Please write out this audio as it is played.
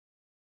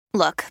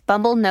Look,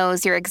 Bumble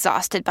knows you're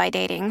exhausted by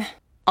dating.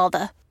 All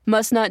the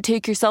must not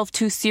take yourself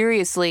too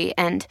seriously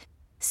and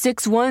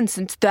 6'1"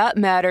 since that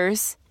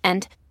matters.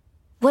 And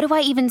what do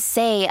I even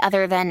say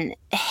other than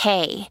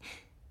hey?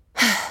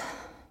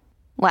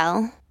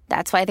 Well,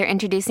 that's why they're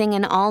introducing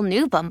an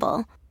all-new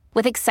Bumble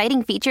with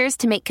exciting features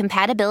to make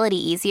compatibility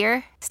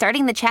easier,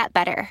 starting the chat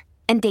better,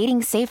 and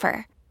dating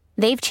safer.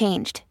 They've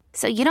changed,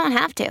 so you don't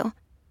have to.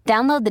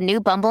 Download the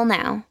new Bumble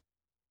now.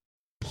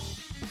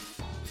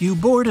 You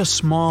board a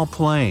small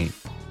plane.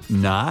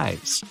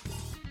 Nice.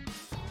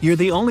 You're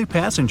the only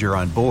passenger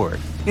on board.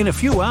 In a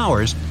few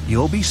hours,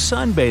 you'll be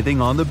sunbathing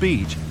on the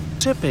beach,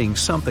 sipping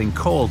something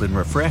cold and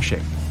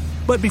refreshing.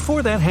 But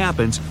before that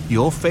happens,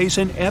 you'll face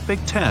an epic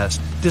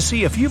test to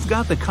see if you've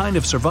got the kind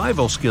of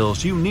survival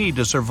skills you need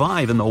to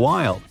survive in the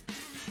wild.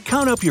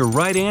 Count up your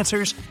right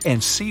answers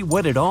and see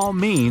what it all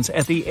means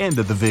at the end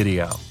of the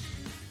video.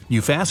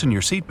 You fasten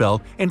your seatbelt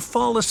and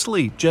fall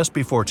asleep just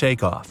before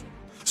takeoff.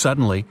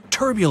 Suddenly,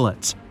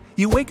 turbulence.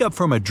 You wake up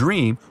from a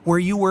dream where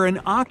you were an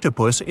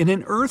octopus in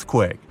an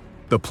earthquake.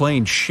 The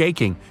plane's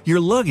shaking,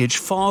 your luggage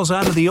falls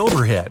out of the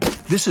overhead.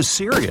 This is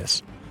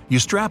serious. You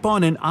strap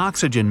on an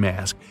oxygen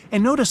mask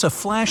and notice a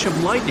flash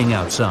of lightning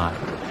outside.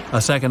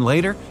 A second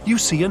later, you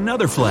see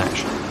another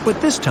flash.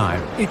 But this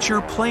time, it's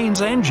your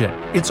plane's engine.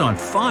 It's on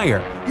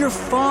fire. You're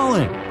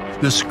falling.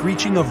 The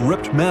screeching of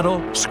ripped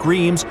metal,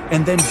 screams,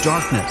 and then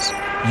darkness.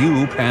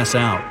 You pass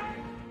out.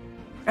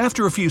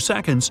 After a few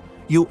seconds,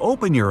 you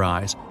open your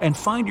eyes and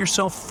find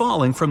yourself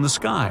falling from the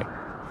sky.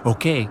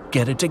 Okay,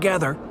 get it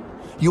together.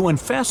 You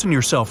unfasten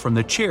yourself from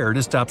the chair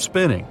to stop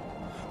spinning.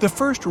 The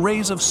first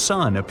rays of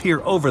sun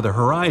appear over the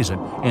horizon,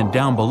 and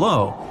down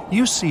below,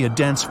 you see a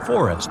dense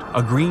forest,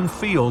 a green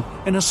field,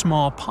 and a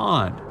small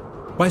pond.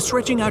 By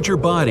stretching out your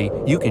body,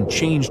 you can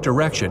change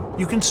direction,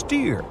 you can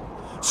steer.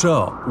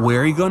 So,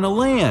 where are you going to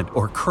land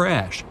or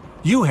crash?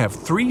 You have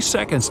 3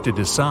 seconds to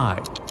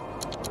decide.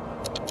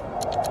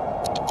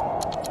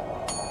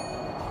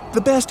 The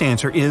best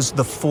answer is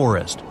the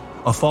forest.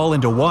 A fall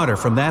into water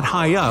from that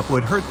high up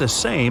would hurt the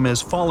same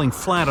as falling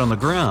flat on the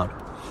ground.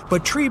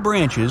 But tree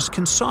branches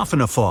can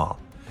soften a fall.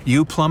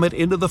 You plummet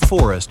into the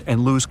forest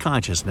and lose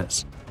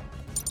consciousness.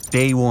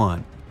 Day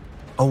 1.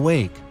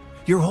 Awake.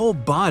 Your whole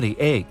body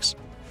aches.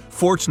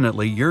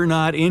 Fortunately, you're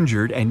not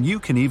injured and you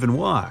can even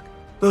walk.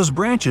 Those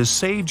branches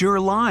saved your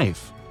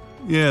life.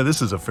 Yeah,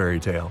 this is a fairy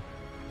tale.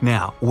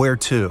 Now, where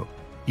to?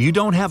 You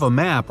don't have a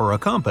map or a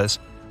compass.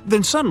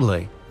 Then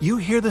suddenly, you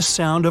hear the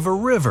sound of a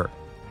river.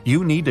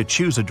 You need to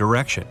choose a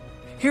direction.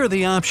 Here are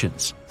the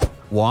options.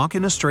 Walk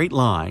in a straight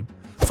line.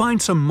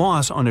 Find some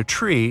moss on a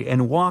tree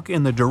and walk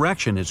in the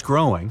direction it's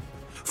growing.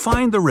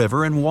 Find the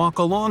river and walk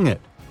along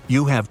it.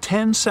 You have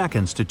 10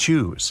 seconds to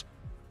choose.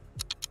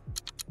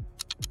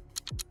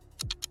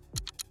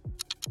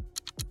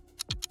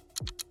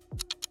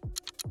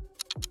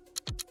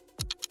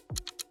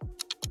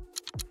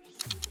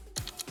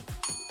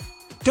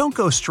 Don't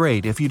go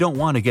straight if you don't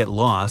want to get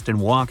lost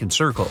and walk in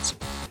circles.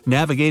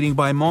 Navigating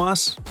by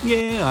moss?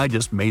 Yeah, I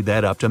just made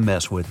that up to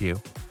mess with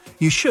you.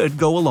 You should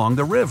go along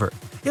the river.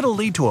 It'll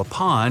lead to a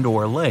pond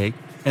or a lake,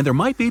 and there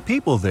might be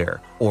people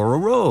there, or a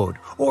road,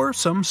 or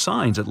some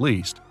signs at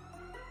least.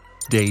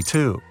 Day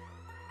 2.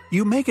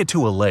 You make it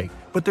to a lake,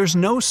 but there's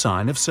no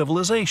sign of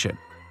civilization.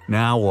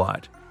 Now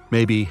what?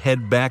 Maybe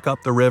head back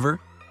up the river?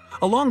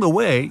 Along the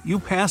way, you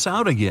pass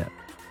out again.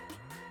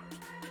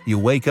 You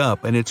wake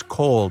up and it's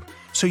cold,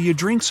 so you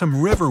drink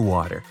some river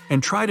water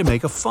and try to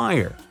make a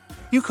fire.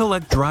 You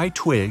collect dry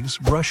twigs,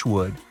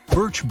 brushwood,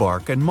 birch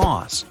bark, and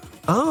moss.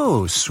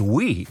 Oh,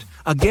 sweet!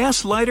 A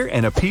gas lighter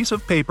and a piece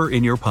of paper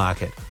in your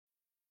pocket.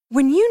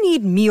 When you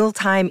need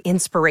mealtime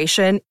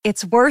inspiration,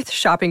 it's worth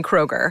shopping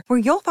Kroger, where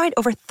you'll find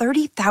over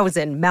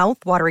 30,000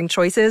 mouth-watering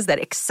choices that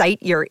excite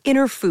your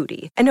inner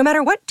foodie. And no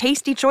matter what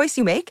tasty choice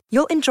you make,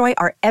 you'll enjoy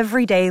our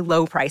everyday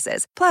low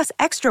prices, plus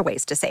extra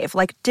ways to save,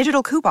 like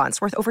digital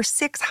coupons worth over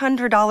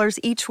 $600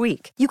 each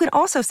week. You can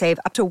also save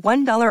up to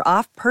 $1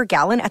 off per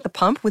gallon at the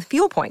pump with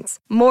fuel points.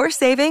 More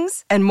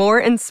savings and more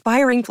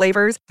inspiring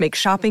flavors make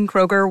shopping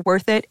Kroger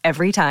worth it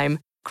every time.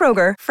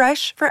 Kroger,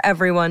 fresh for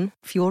everyone.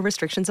 Fuel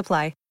restrictions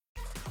apply.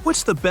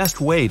 What's the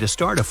best way to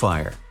start a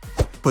fire?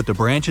 Put the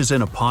branches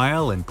in a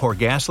pile and pour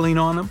gasoline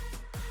on them?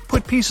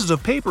 Put pieces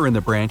of paper in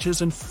the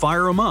branches and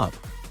fire them up.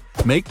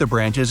 Make the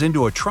branches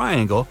into a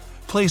triangle,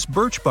 place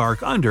birch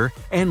bark under,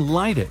 and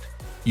light it.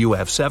 You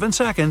have 7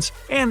 seconds,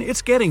 and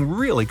it's getting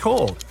really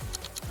cold.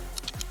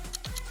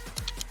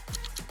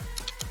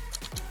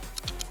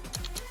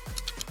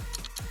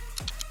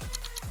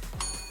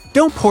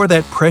 Don't pour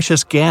that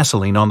precious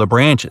gasoline on the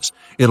branches.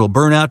 It'll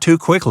burn out too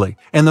quickly,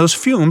 and those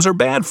fumes are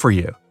bad for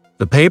you.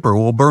 The paper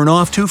will burn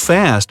off too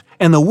fast,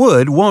 and the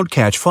wood won't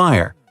catch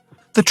fire.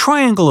 The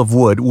triangle of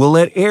wood will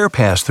let air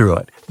pass through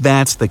it.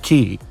 That's the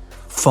key.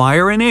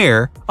 Fire and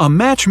air, a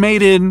match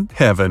made in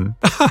heaven.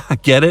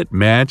 Get it?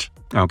 Match?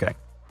 Okay.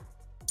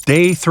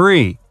 Day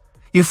 3.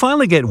 You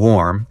finally get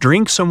warm,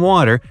 drink some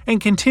water,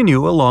 and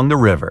continue along the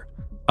river.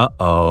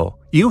 Uh-oh.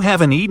 You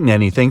haven't eaten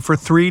anything for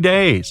 3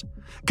 days.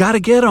 Gotta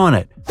get on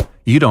it.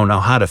 You don't know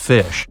how to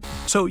fish,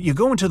 so you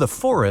go into the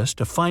forest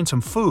to find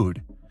some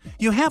food.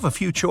 You have a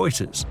few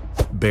choices.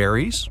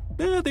 Berries,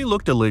 they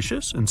look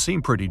delicious and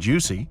seem pretty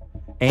juicy.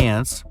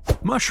 Ants,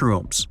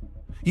 mushrooms.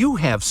 You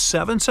have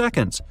 7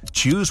 seconds.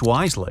 Choose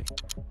wisely.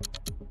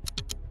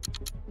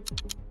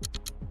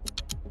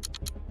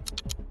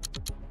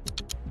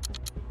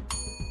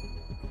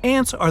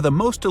 Ants are the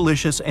most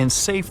delicious and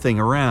safe thing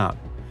around.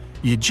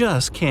 You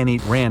just can't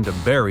eat random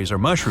berries or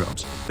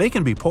mushrooms. They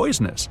can be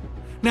poisonous.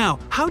 Now,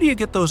 how do you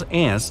get those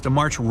ants to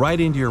march right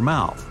into your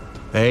mouth?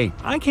 Hey,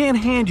 I can't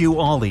hand you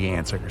all the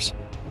answers.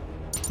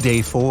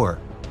 Day 4.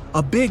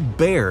 A big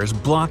bear is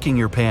blocking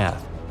your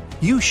path.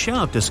 You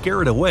shout to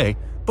scare it away,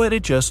 but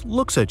it just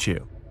looks at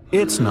you.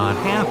 It's not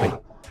happy.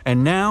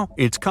 And now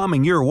it's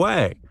coming your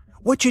way.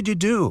 What should you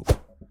do?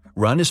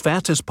 Run as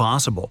fast as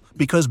possible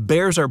because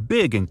bears are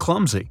big and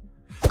clumsy.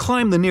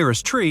 Climb the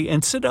nearest tree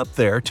and sit up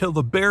there till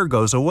the bear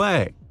goes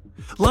away.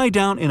 Lie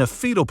down in a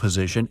fetal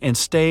position and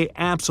stay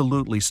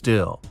absolutely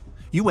still.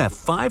 You have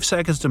 5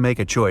 seconds to make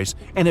a choice,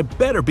 and it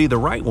better be the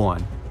right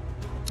one.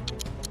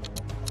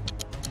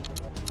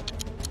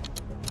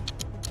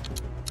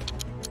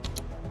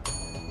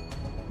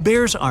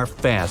 Bears are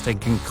fast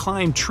and can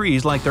climb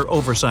trees like they're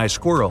oversized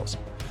squirrels.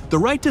 The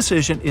right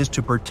decision is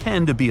to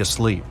pretend to be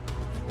asleep.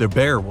 The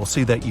bear will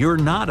see that you're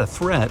not a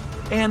threat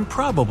and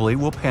probably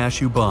will pass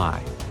you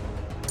by.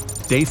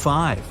 Day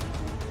 5.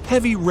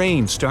 Heavy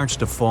rain starts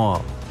to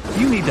fall.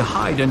 You need to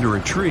hide under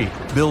a tree,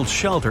 build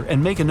shelter,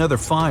 and make another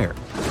fire.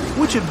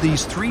 Which of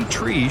these 3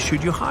 trees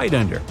should you hide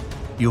under?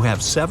 You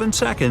have 7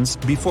 seconds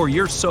before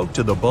you're soaked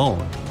to the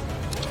bone.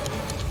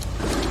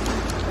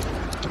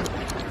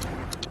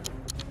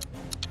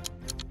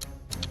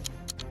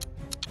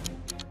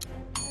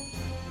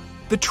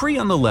 The tree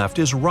on the left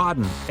is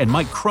rotten and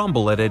might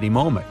crumble at any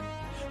moment.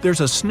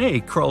 There's a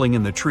snake crawling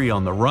in the tree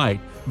on the right.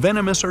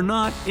 Venomous or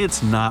not,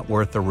 it's not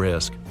worth the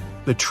risk.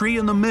 The tree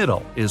in the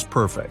middle is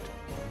perfect.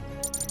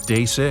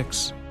 Day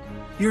 6.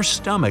 Your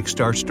stomach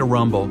starts to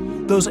rumble.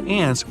 Those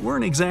ants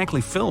weren't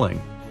exactly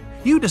filling.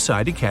 You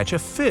decide to catch a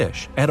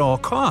fish at all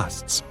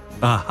costs.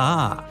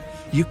 Aha!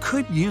 You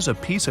could use a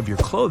piece of your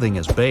clothing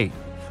as bait.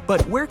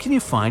 But where can you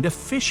find a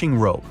fishing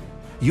rope?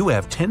 You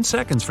have 10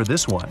 seconds for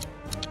this one.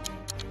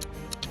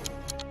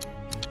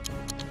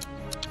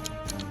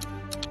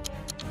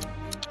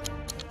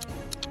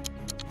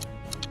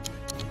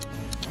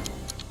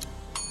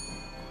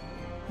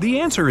 The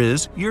answer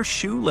is your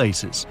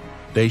shoelaces.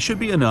 They should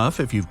be enough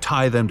if you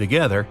tie them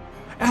together.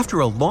 After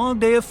a long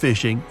day of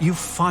fishing, you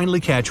finally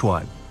catch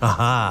one.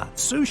 Aha!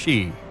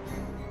 Sushi!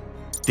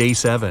 Day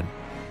 7.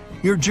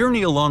 Your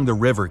journey along the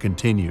river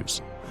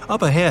continues.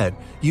 Up ahead,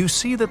 you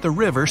see that the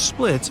river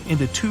splits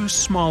into 2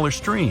 smaller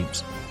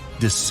streams.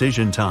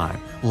 Decision time,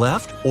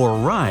 left or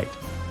right.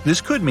 This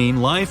could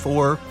mean life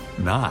or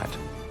not.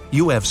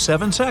 You have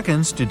 7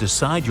 seconds to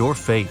decide your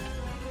fate.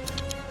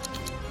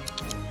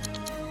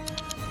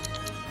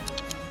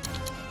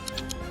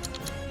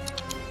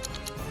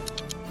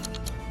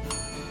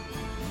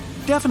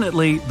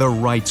 Definitely the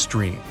right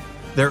stream.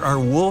 There are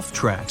wolf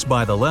tracks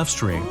by the left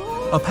stream.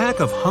 A pack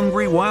of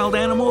hungry wild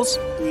animals?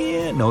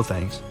 Yeah, no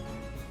thanks.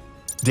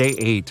 Day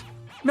 8.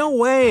 No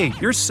way,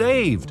 you're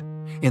saved!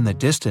 In the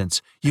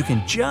distance, you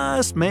can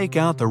just make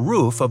out the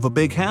roof of a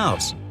big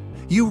house.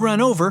 You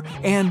run over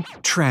and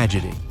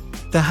tragedy.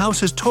 The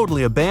house is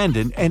totally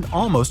abandoned and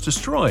almost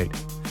destroyed.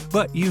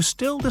 But you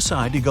still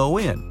decide to go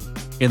in.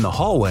 In the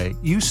hallway,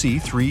 you see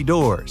 3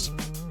 doors.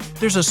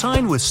 There's a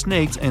sign with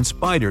snakes and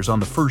spiders on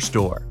the first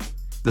door.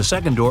 The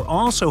second door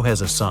also has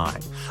a sign,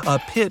 a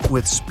pit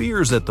with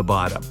spears at the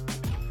bottom.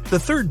 The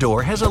third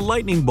door has a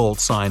lightning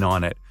bolt sign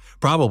on it,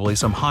 probably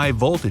some high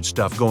voltage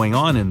stuff going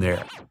on in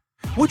there.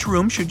 Which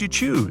room should you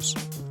choose?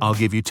 I'll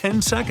give you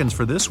 10 seconds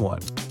for this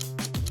one.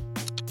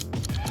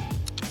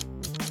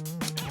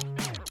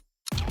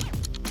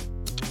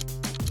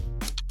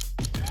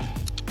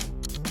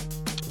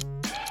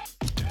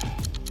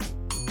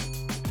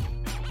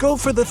 Go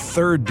for the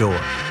third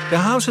door. The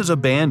house is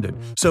abandoned,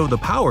 so the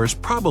power's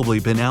probably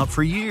been out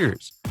for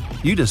years.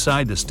 You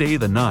decide to stay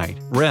the night,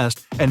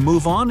 rest, and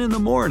move on in the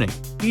morning,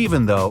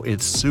 even though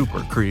it's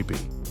super creepy.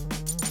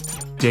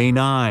 Day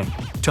 9.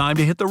 Time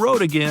to hit the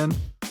road again.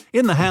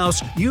 In the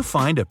house, you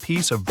find a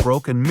piece of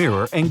broken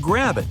mirror and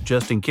grab it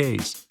just in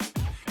case.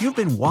 You've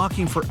been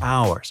walking for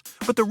hours,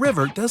 but the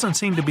river doesn't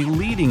seem to be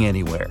leading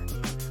anywhere.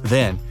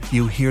 Then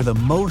you hear the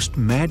most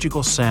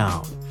magical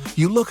sound.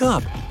 You look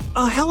up.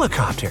 A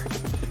helicopter!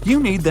 You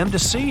need them to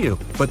see you,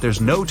 but there's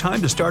no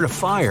time to start a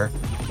fire.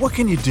 What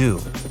can you do?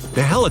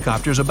 The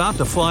helicopter's about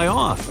to fly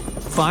off.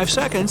 5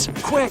 seconds,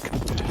 quick!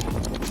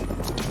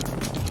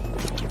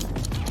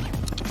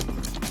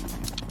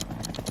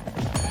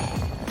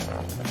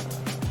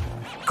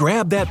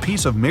 Grab that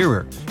piece of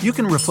mirror. You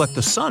can reflect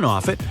the sun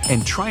off it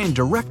and try and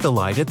direct the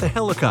light at the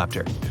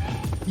helicopter.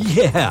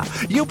 Yeah,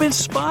 you've been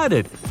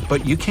spotted,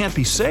 but you can't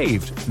be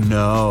saved.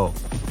 No.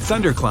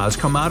 Thunderclouds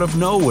come out of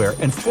nowhere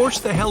and force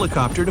the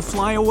helicopter to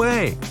fly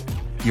away.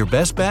 Your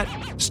best bet?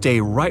 Stay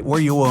right where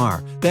you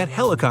are. That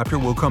helicopter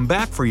will come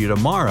back for you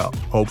tomorrow,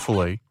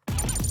 hopefully.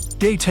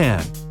 Day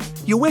 10.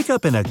 You wake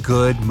up in a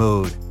good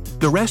mood.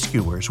 The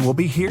rescuers will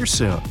be here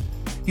soon.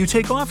 You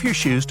take off your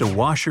shoes to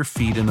wash your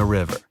feet in the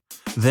river.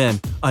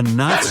 Then, a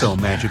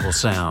not-so-magical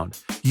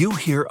sound. You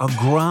hear a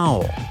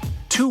growl.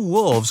 2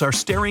 wolves are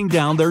staring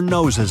down their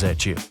noses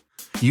at you.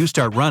 You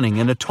start running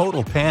in a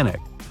total panic.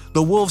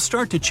 The wolves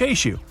start to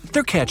chase you.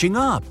 They're catching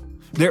up.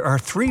 There are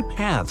 3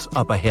 paths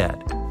up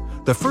ahead.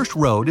 The first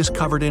road is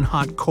covered in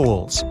hot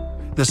coals.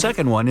 The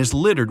second one is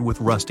littered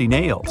with rusty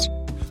nails.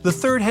 The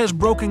third has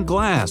broken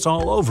glass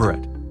all over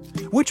it.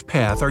 Which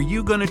path are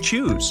you going to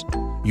choose?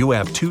 You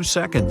have 2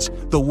 seconds.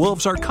 The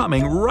wolves are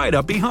coming right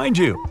up behind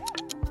you.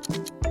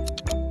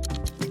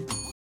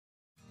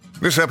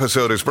 This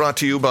episode is brought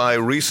to you by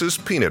Reese's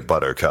Peanut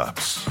Butter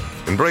Cups.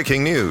 In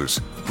breaking news,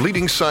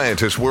 leading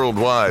scientists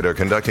worldwide are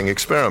conducting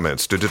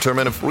experiments to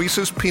determine if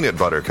Reese's Peanut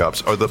Butter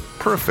Cups are the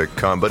perfect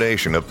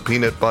combination of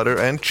peanut butter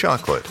and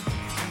chocolate.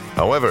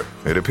 However,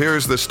 it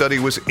appears the study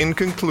was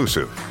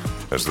inconclusive,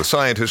 as the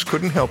scientists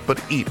couldn't help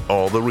but eat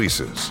all the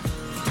Reese's.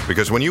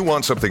 Because when you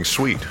want something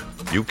sweet,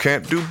 you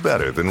can't do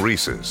better than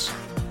Reese's.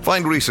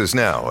 Find Reese's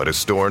now at a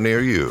store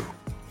near you.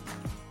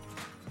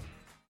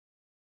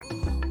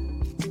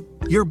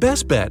 Your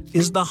best bet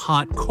is the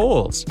hot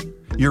coals.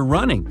 You're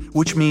running,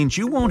 which means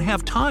you won't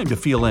have time to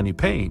feel any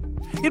pain.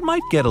 It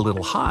might get a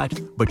little hot,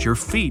 but your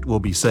feet will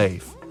be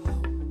safe.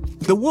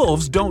 The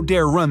wolves don't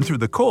dare run through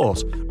the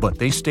coals, but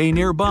they stay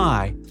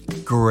nearby.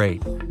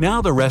 Great,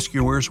 now the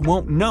rescuers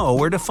won't know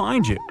where to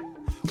find you.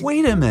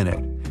 Wait a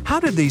minute, how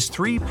did these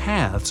 3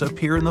 paths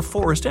appear in the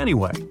forest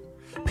anyway?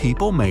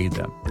 People made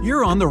them.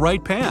 You're on the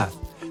right path.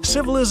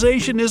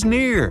 Civilization is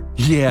near.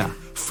 Yeah,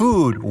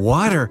 food,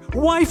 water,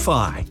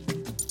 Wi-Fi.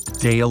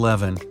 Day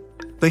 11.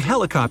 The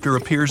helicopter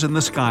appears in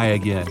the sky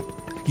again.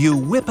 You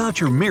whip out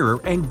your mirror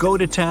and go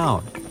to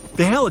town.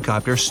 The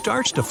helicopter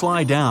starts to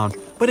fly down,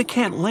 but it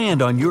can't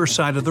land on your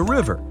side of the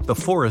river. The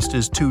forest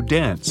is too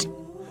dense.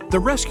 The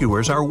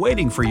rescuers are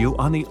waiting for you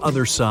on the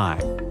other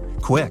side.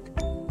 Quick!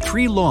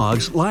 3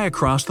 logs lie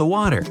across the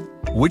water.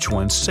 Which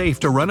one's safe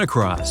to run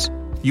across?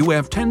 You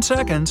have 10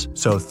 seconds,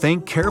 so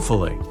think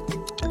carefully.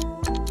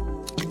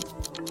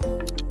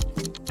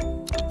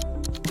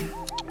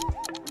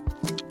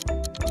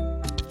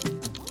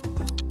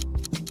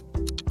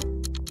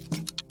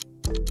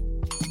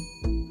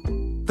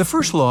 The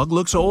first log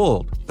looks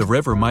old. The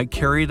river might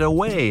carry it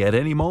away at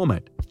any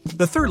moment.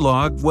 The third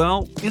log,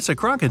 well, it's a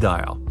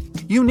crocodile.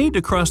 You need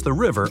to cross the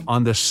river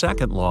on the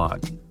second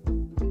log.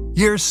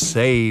 You're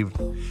saved.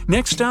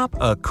 Next stop,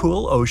 a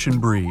cool ocean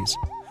breeze.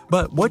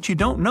 But what you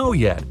don't know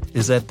yet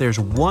is that there's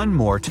one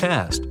more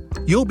test.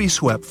 You'll be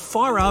swept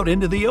far out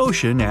into the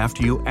ocean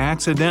after you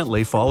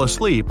accidentally fall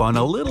asleep on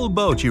a little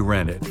boat you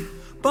rented.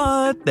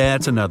 But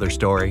that's another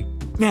story.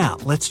 Now,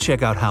 let's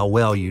check out how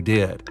well you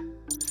did.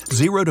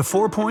 0 to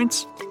 4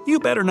 points? You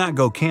better not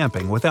go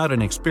camping without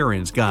an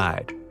experienced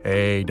guide.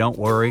 Hey, don't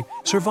worry,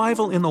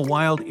 survival in the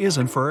wild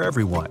isn't for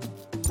everyone.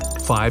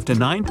 5 to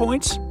 9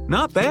 points?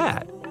 Not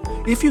bad.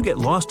 If you get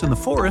lost in the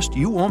forest,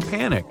 you won't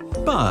panic.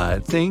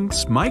 But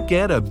things might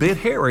get a bit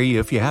hairy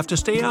if you have to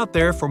stay out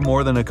there for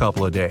more than a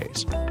couple of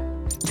days.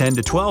 10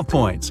 to 12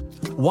 points.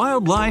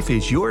 Wildlife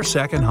is your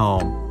second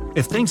home.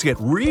 If things get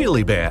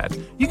really bad,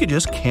 you could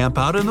just camp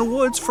out in the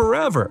woods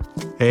forever.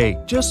 Hey,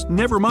 just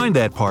never mind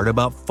that part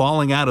about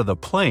falling out of the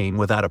plane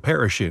without a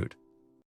parachute.